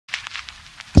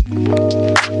Hi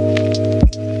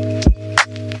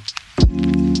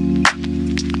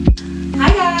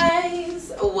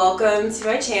guys! Welcome to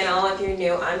my channel. If you're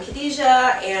new, I'm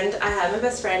Khadijah and I have my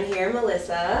best friend here,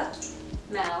 Melissa.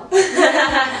 No.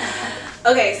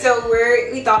 Okay, so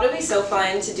we thought it'd be so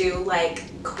fun to do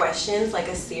like questions, like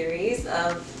a series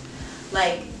of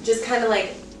like just kind of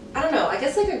like, I don't know, I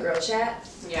guess like a girl chat.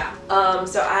 Yeah.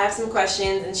 So I have some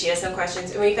questions and she has some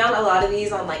questions, and we found a lot of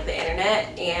these on like the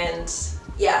internet, and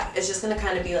yeah, it's just gonna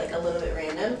kind of be like a little bit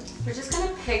random. We're just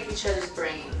gonna pick each other's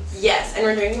brains. Yes, and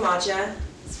we're drinking matcha,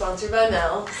 sponsored by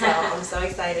Mel, so I'm so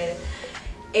excited.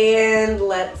 And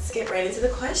let's get right into the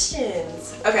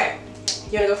questions. Okay,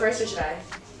 you wanna go first or should I?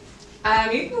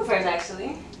 You can go first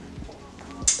actually.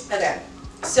 Okay,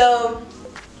 so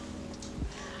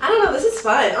I don't know, this is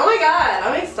fun. Oh my god,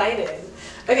 I'm excited.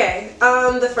 Okay,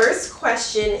 the first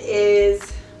question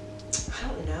is, I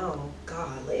don't know,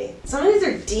 golly. Some of these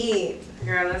are deep.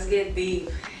 Girl, let's get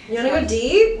deep. You wanna go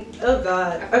deep? Oh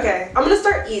god. Okay, I'm gonna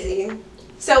start easy.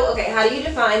 So, okay, how do you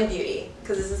define beauty?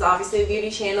 Because this is obviously a beauty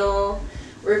channel.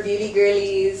 We're beauty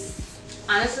girlies.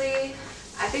 Honestly,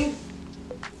 I think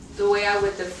the way I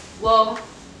would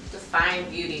define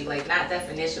beauty, like not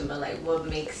definition, but like what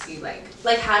makes you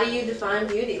like how do you define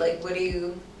beauty? Like, what do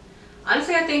you...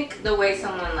 Honestly, I think the way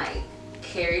someone like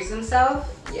carries themselves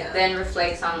then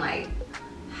reflects on like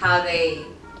how they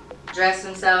dress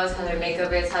themselves, how their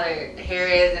makeup is, how their hair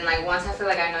is, and like once I feel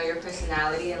like I know your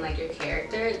personality and like your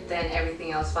character, then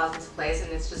everything else falls into place, and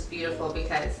it's just beautiful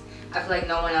because I feel like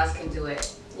no one else can do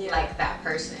it like that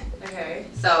person. Okay.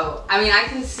 So I mean, I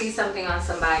can see something on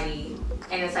somebody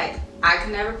and it's like I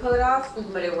can never pull it off,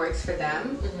 but it works for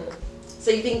them.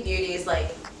 So you think beauty is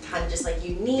like kind of just like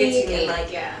unique, It's unique,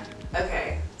 and like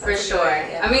okay, for sure.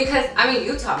 I mean,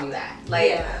 you taught me that.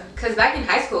 Like, cause back in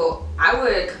high school, I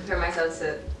would compare myself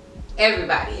to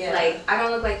everybody. Like, I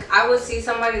don't look like, I would see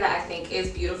somebody that I think is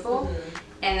beautiful,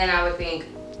 and then I would think,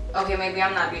 okay, maybe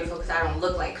I'm not beautiful because I don't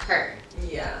look like her.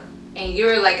 Yeah. And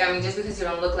you're like, I mean, just because you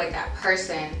don't look like that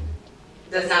person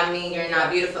does not mean you're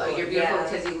not beautiful. You're beautiful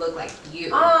because you look like you.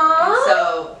 Aww.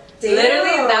 So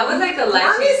literally, that was like a life.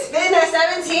 Mommy's spitting at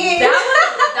 17.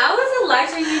 That was a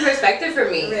life-changing perspective for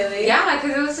me. Really? Yeah,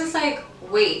 because it was just like,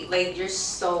 wait, like you're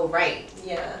so right.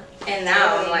 Yeah. And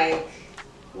now I'm like,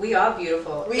 we are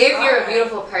beautiful. You're a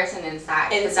beautiful person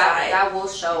inside. That will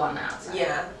show on the outside.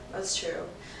 Yeah, that's true.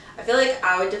 I feel like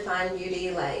I would define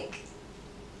beauty like,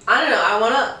 I don't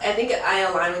know, I think I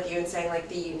align with you in saying like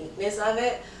the uniqueness of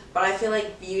it, but I feel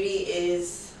like beauty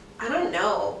is, I don't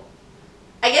know.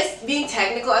 I guess being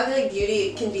technical, I feel like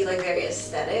beauty can be like very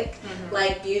aesthetic.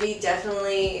 Like beauty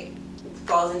definitely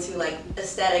falls into like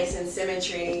aesthetics and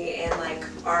symmetry and like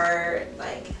art,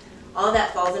 like all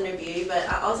that falls under beauty, but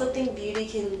I also think beauty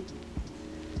can,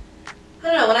 I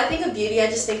don't know, when I think of beauty I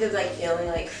just think of like feeling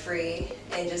like free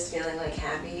and just feeling like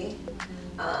happy.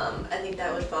 I think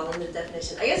that would fall into the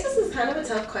definition. I guess this is kind of a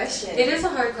tough question. It is a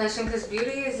hard question because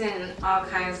beauty is in all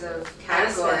kinds of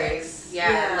categories.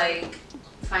 Yeah, like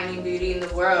finding beauty in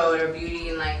the world or beauty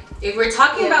in like, if we're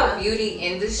talking about beauty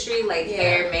industry, like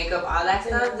hair, makeup, all that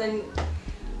stuff, then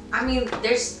I mean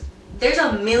there's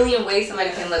a million ways somebody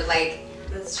can look like.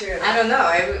 That's true. I don't know,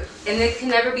 and it can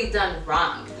never be done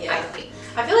wrong. I think.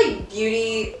 I feel like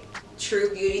beauty,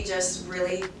 true beauty, just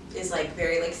really is like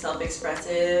very like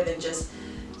self-expressive and just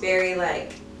very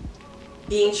like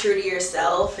being true to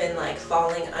yourself and like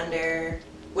falling under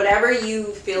whatever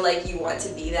you feel like you want to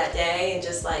be that day and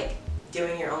just like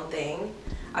doing your own thing.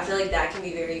 I feel like that can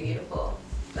be very beautiful.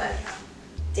 But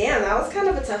damn, that was kind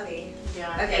of a toughie.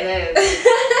 Yeah, okay. It is.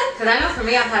 Because I know for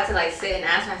me, I've had to like sit and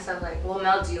ask myself like, well,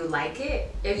 Mel, do you like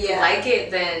it? If you like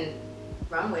it, then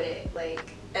run with it.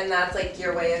 Like, and that's like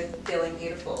your way of feeling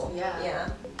beautiful. Yeah.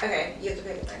 Okay, you have to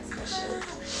pick the next question.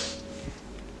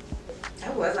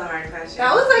 That was a hard question.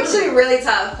 That was actually really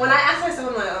tough. When I asked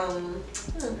myself, I'm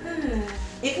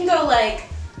like,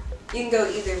 you can go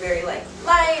either very like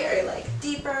light or like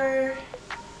deeper.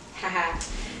 Haha.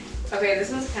 Okay, this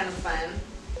one's kind of fun.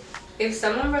 If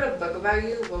someone wrote a book about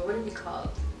you, what would it be called?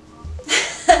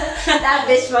 That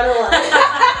bitch 101.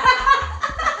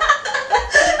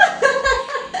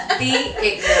 The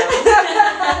ignorant.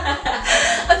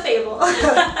 A fable.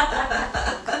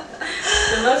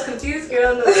 The most confused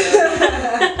girl in the world.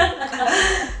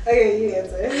 Okay, you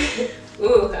answer.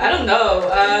 Ooh, I don't know.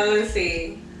 Let's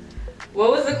see.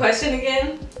 What was the question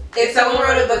again? If someone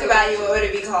wrote a book about you, what would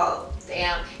it be called?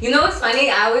 Damn. You know what's funny?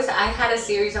 I had a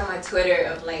series on my Twitter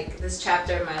of like, this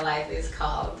chapter of my life is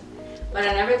called. But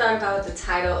I never thought about what the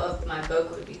title of my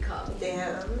book would be called.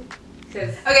 Damn.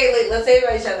 Okay, wait, let's say it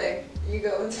about each other. You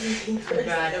go into me oh first.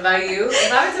 God, about you?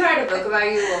 If I were to write a book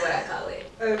about you, what would I call it?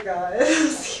 Oh god, I'm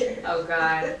scared. Oh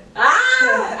god.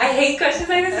 Ah! I hate questions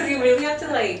like this because you really have to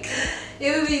like.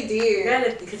 It would be deep.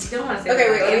 Because you don't want to say. Okay,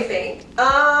 wait, let me think.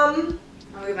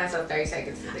 I'll give myself 30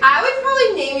 seconds to think. I would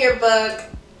probably name your book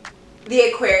the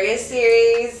Aquarius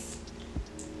series.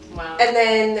 Wow. And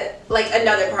then like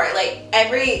another part, like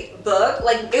every book,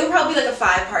 like it would probably be like a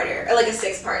 5-parter or like a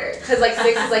 6-parter, because like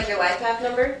 6 is like your life path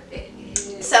number.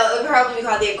 So it would probably be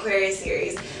called the Aquarius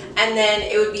series, and then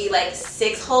it would be like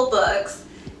 6 whole books.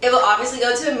 It will obviously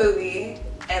go to a movie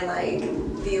and like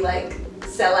be like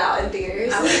sell out in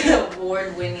theaters. I would be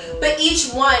award-winning. But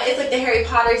each one, it's like the Harry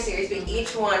Potter series, but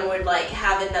each one would like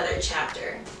have another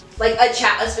chapter, like a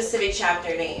specific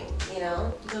chapter name. You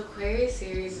know. The Aquarius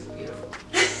series is beautiful.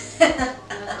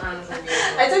 That's honestly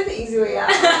beautiful. I took the easy way out.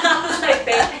 I was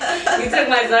like, you took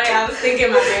my story. I was thinking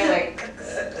in my brain like.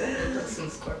 Put some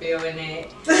Scorpio in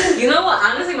it. You know what?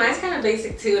 Honestly, mine's kind of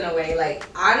basic too in a way. Like,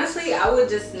 honestly, I would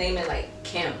just name it like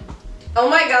Kim. Oh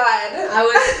my god. I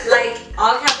would like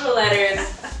all capital letters,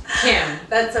 Kim.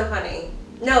 That's so funny.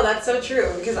 No, that's so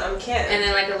true because I'm Kim. And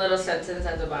then like a little sentence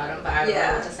at the bottom, but I don't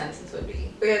know what the sentence would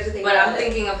be. We have to think. But about I'm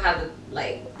thinking of how the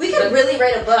like. We could really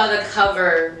write a book. How the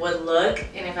cover would look,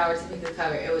 and if I were to pick a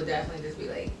cover, it would definitely just be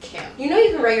like Kim. You know,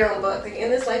 you can write your own book. Like in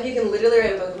this life, you can literally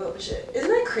write a book about shit. Isn't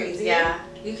that crazy? Yeah.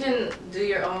 You can do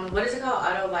your own, what is it called?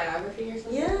 Autobiography or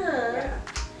something? Yeah.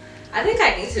 I think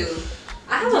I need to.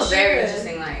 I have a very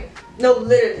interesting life. No,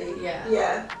 literally. Yeah.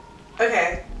 Yeah.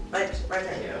 Okay. My turn.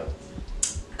 Yeah.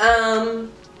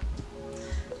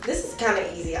 This is kind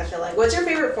of easy, I feel like. What's your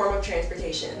favorite form of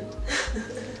transportation?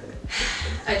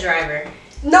 A driver.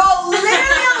 No,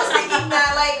 literally I was thinking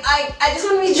that. Like, I just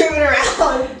want to be driven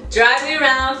around. Drive me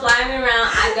around, fly me around.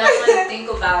 I don't want to think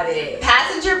about it.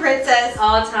 Passenger princess.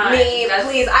 All time. Me,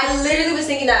 please. I literally was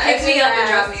thinking that. Pick me up and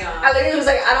drop me off. I literally was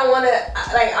like, I don't want to,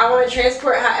 like, I want to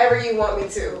transport however you want me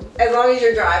to. As long as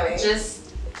you're driving.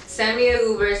 Just send me an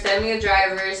Uber, send me a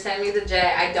driver, send me the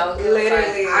jet. I don't give a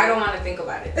fuck. I don't want to think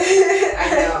about it. I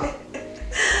don't.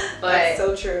 But that's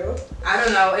so true. I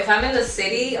don't know. If I'm in the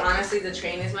city, honestly, the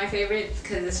train is my favorite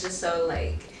because it's just so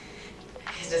like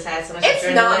it just has so much. It's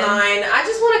adrenaline. not mine. I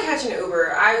just want to catch an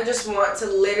Uber. I just want to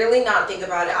literally not think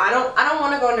about it. I don't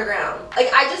want to go underground.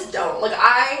 Like I just don't. Like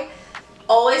I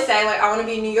always say like I want to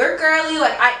be a New York girly.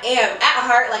 Like I am at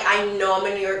heart. Like I know I'm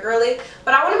a New York girly,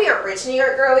 but I want to be a rich New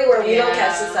York girly where we don't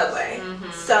catch the subway.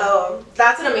 Mm-hmm. So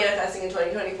that's what I'm manifesting in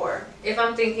 2024. If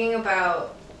I'm thinking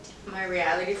about my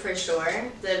reality, for sure,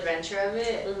 the adventure of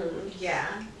it, yeah,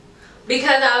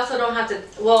 because I also don't have to,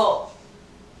 well,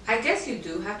 I guess you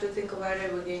do have to think about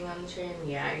it with getting on the train.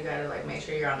 Yeah, you gotta like make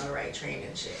sure you're on the right train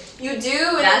and shit. You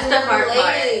do. That's the hard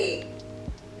part.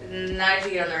 Not if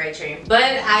you get on the right train, but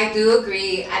I do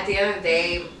agree, at the end of the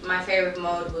day, my favorite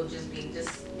mode will just be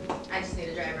I just need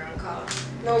a driver on call.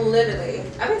 No, literally.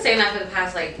 I've been saying that for the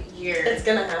past like year. It's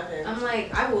gonna happen. I'm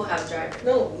like, I will have a driver.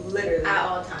 No, literally. At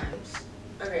all times.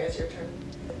 Okay, it's your turn.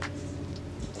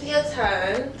 Your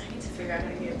turn. I need to figure out how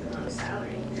to get them on a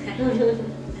salary.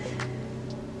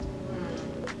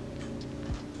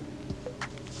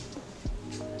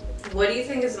 What do you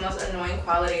think is the most annoying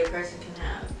quality a person can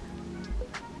have?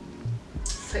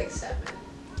 It's like 7.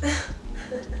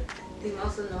 The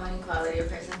most annoying quality a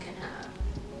person can have.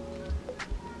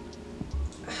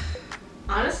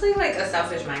 Honestly, like a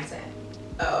selfish mindset.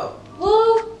 Oh.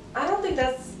 Well, I don't think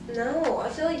that's... No, I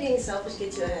feel like being selfish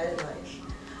gets you ahead in life.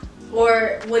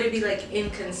 Or would it be like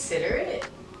inconsiderate?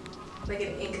 Like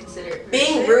an inconsiderate person?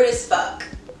 Being rude as fuck.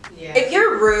 Yeah. If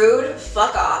you're rude,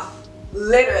 fuck off.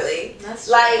 Literally. That's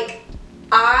true. Like,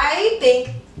 I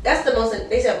think that's the most,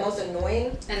 they said most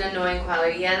annoying. An annoying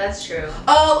quality. Yeah, that's true.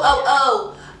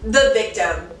 Oh. The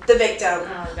victim. The victim.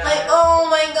 Oh, God. Like, oh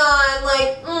my God.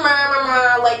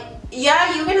 Like,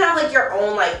 yeah, you can have like your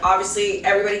own, like, obviously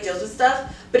everybody deals with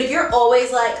stuff. But if you're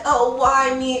always like, oh,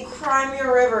 why me? Cry me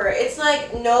a river. It's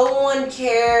like, no one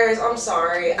cares. I'm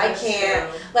sorry. That's I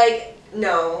can't. true. Like,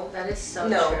 no. That is so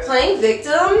no. true. Playing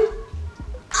victim,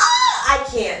 I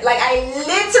can't. Like, I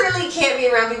literally can't be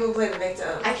around people who play the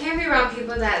victim. I can't be around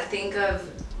people that think of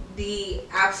the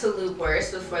absolute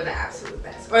worst before the absolute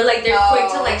best. Or like they're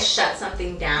quick to like shut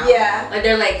something down. Yeah. Like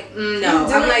they're like, no.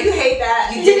 I'm like, you hate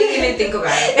that. You didn't even think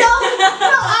about it. No,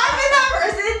 I'm in that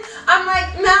person. I'm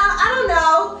like, nah, I don't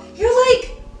know. You're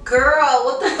like, girl,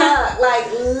 what the fuck?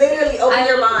 Like, literally open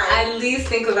your mind. At least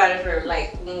think about it for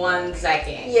like 1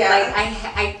 second. Yeah.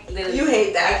 Like, I literally. You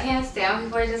hate that. I can't stand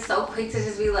people who are just so quick to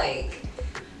just be like,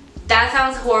 that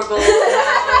sounds horrible.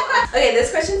 Okay,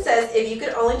 this question says, if you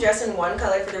could only dress in one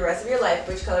color for the rest of your life,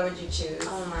 which color would you choose?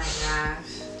 Oh my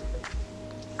gosh.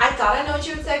 I thought I know what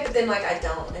you would say, but then like I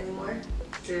don't anymore.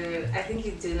 Dude, I think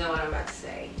you do know what I'm about to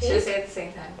say. Should we say it at the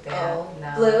same time? Damn, Oh.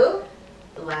 no. Blue?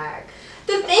 Black.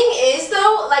 The thing is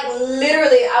though, like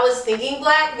literally I was thinking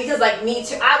black because like me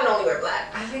too, I would only wear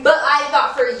black. But I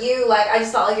thought for you, like I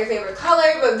just thought like your favorite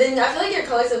color, but then I feel like your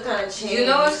colors have kind of changed. You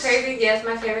know what's crazy? Yes,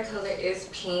 my favorite color is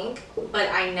pink, but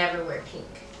I never wear pink.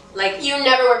 Like you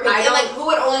never wear pink. And like who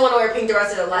would only want to wear pink the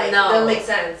rest of their life? No. That doesn't make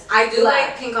sense. I do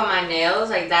like pink on my nails,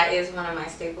 like that is one of my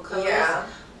staple colors. Yeah.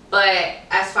 But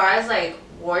as far as like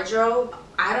wardrobe,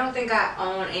 I don't think I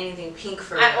own anything pink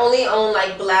for real. I only own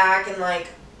like black and like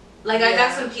I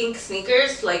got some pink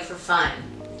sneakers like for fun.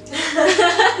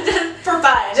 For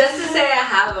fun. Just to say I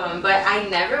have them, but I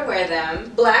never wear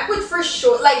them. Black would for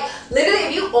sure, like literally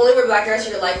if you only wear black the rest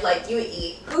of your life, like you would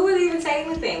eat. Who would even say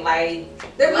anything?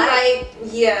 Like they'd be like,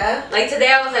 yeah. Like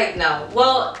today I was like, no.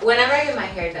 Well, whenever I get my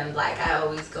hair done black, I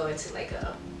always go into like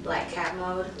a black cat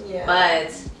mode. Yeah.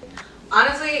 But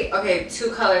honestly, okay,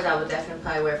 2 colors I would definitely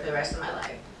probably wear for the rest of my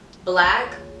life.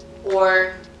 Black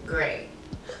or gray.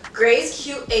 Gray's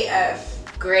cute AF.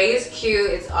 Gray is cute.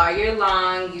 It's all year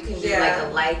long. You can do like a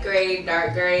light gray,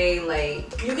 dark gray,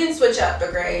 like you can switch up the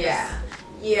grays. Yeah.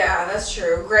 Yeah, that's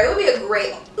true. Gray would be a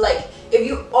great, like if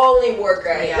you only wore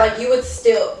gray, like you would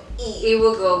still eat. It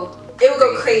would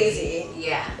go crazy.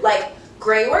 Yeah. Like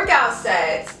gray workout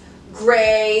sets,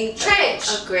 gray trench,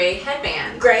 a gray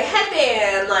headband,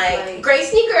 like gray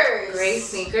sneakers,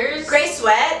 gray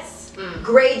sweats,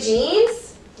 gray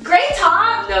jeans, gray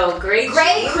top, gray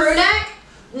crew neck,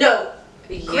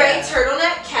 gray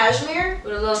turtleneck, cashmere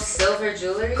with a little silver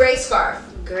jewelry, gray scarf.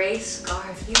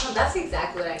 You know, that's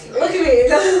exactly what I need. Look at me.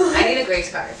 I need a gray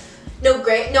scarf. No,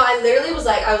 I literally was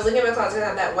like, I was looking at my closet and I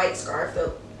have that white scarf,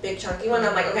 the big chunky one.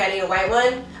 I'm like, okay, I need a white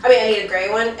one. I need a gray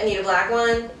one. I need a black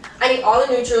one. I need all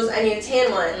the neutrals. I need a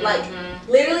tan one. Like,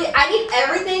 literally, I need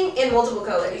everything in multiple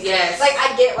colors. Yes. Like,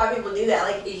 I get why people do that.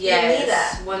 Like, yes, you need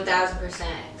that. 1000%.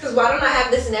 Because why don't I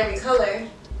have this in every color?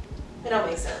 It don't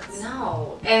make sense.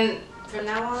 No. And from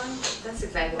now on, that's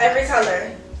exactly what every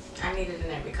color. I need it in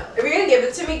every color. If you're going to give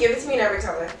it to me in every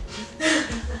color.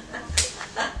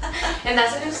 And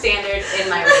that's a new standard in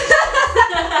my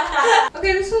relationship.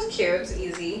 Okay, this was cute. It was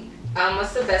easy.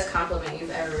 What's the best compliment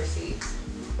you've ever received?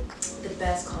 The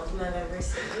best compliment I've ever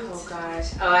received? Oh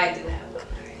gosh. Oh, I do have one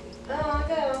already. Oh,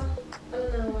 go. I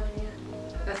don't know one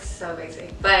yet. That's so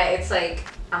basic. But it's like,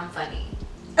 I'm funny.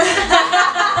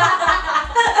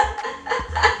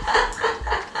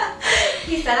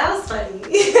 He said I was funny.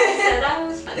 He said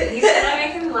I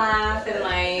make him laugh and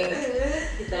like,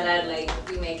 he said I'd like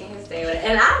be making his day with it.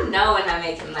 And I know when I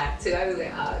make him laugh too. I was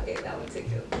like, oh, okay, that one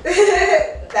tickled.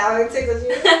 That one tickled you?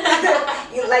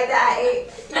 You like that?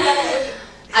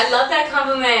 I love that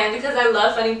compliment because I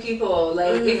love funny people.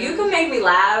 Like, if you can make me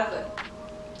laugh,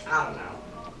 I don't know.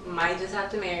 Might just have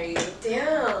to marry you.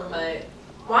 Damn. But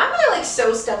why am I like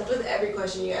so stumped with every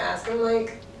question you ask? I'm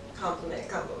like, compliment.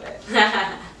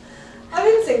 I've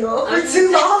been single for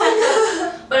too long.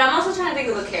 But I'm also trying to think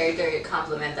of a character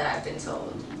compliment that I've been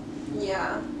told.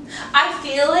 Yeah. I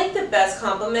feel like the best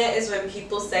compliment is when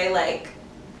people say like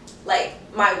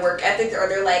my work ethic, or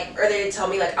they tell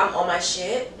me like I'm on my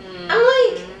shit. I'm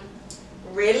like,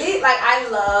 really? Like I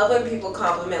love when people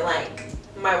compliment like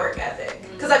my work ethic,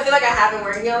 because I feel like I have been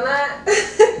working on that.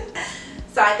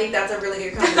 So I think that's a really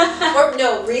good compliment. Or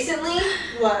no, recently.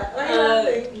 What?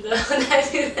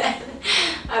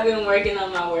 I've been working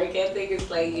on my work ethic. It's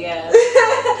like, yeah.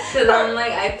 Because I'm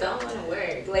like, I don't want to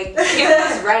work. Like, Kim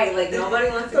was right. Like, nobody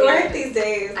wants to work these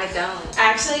days. I don't.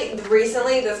 Actually,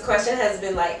 recently, this question has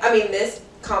been like, this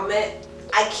comment,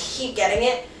 I keep getting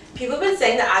it. People have been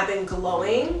saying that I've been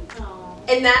glowing. Oh.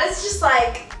 And that is just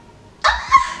like,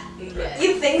 yes.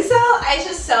 You think so? It's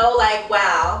just so like,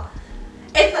 wow.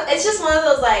 It's just one of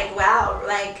those like, wow,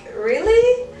 like,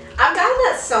 really? I've gotten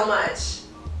that so much.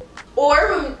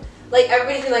 Or when, like,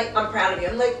 everybody's been like, I'm proud of you.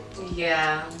 I'm like,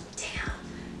 yeah. Damn.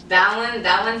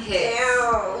 That one hits.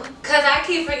 Damn. Because I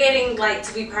keep forgetting, like,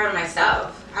 to be proud of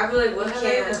myself. I be like, what have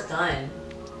I even done?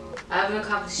 I haven't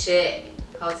accomplished shit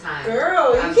the whole time.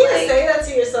 Girl, you can't say that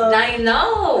to yourself. I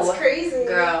know. It's crazy.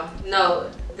 Girl, no.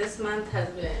 This month has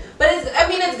been. But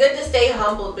it's good to stay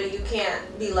humble, but you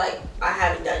can't be like, I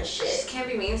haven't done shit. You just can't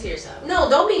be mean to yourself. No,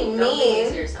 don't be mean. Don't be mean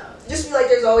to yourself. Just be like,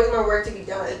 there's always more work to be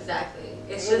done. Exactly.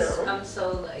 It's just, I'm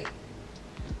so like,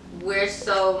 we're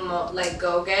so like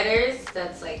go-getters.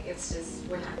 That's like, it's just,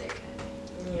 we're not there yet.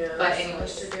 Yeah. But anyway.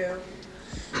 So much to do.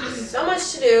 So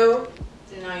much to do.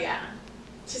 No, yeah.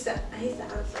 She said, I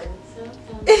said I'm funny. So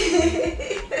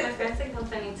funny. My friends think I'm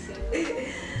funny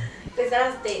too. They said I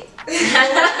was thick.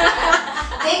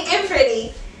 Thick and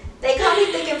pretty. They call me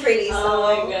thick and pretty. So.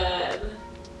 Oh my god.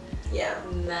 Yeah.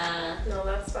 Nah. No,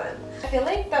 that's fun. I feel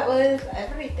like that was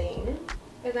everything.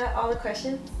 Is that all the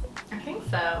questions? I think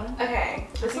so. Okay.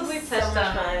 This was we so touched much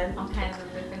on fun. all kinds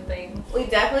of different things. We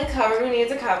definitely covered what we needed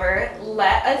to cover.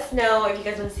 Let us know if you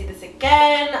guys want to see this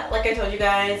again. Like I told you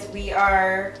guys, we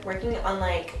are working on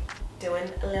like doing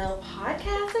a little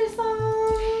podcast or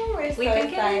something. We're so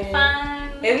excited. It's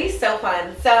fun. It'd be so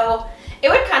fun. So it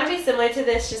would kind of be similar to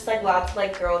this, just like lots of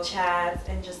like girl chats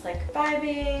and just like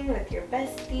vibing with your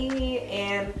bestie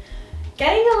and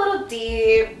getting a little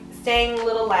deep, staying a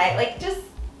little light, like just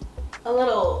a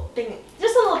little thing,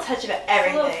 just a little touch of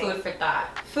everything. A little food for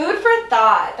thought. Food for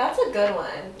thought. That's a good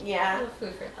one. Yeah. A little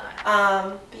food for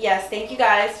thought. But yes, thank you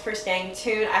guys for staying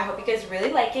tuned. I hope you guys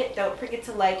really like it. Don't forget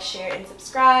to like, share, and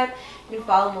subscribe. You can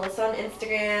follow Melissa on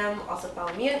Instagram. Also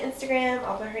follow me on Instagram.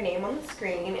 I'll put her name on the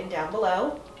screen and down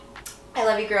below. I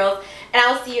love you girls. And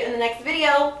I will see you in the next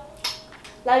video.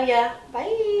 Love ya.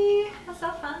 Bye. That was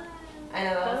so fun. I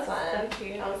know, that was fun. So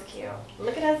cute. That was cute.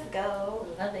 Look at us go.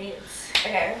 Love it.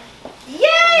 Okay. Yay!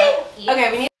 Love it.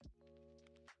 Okay, we need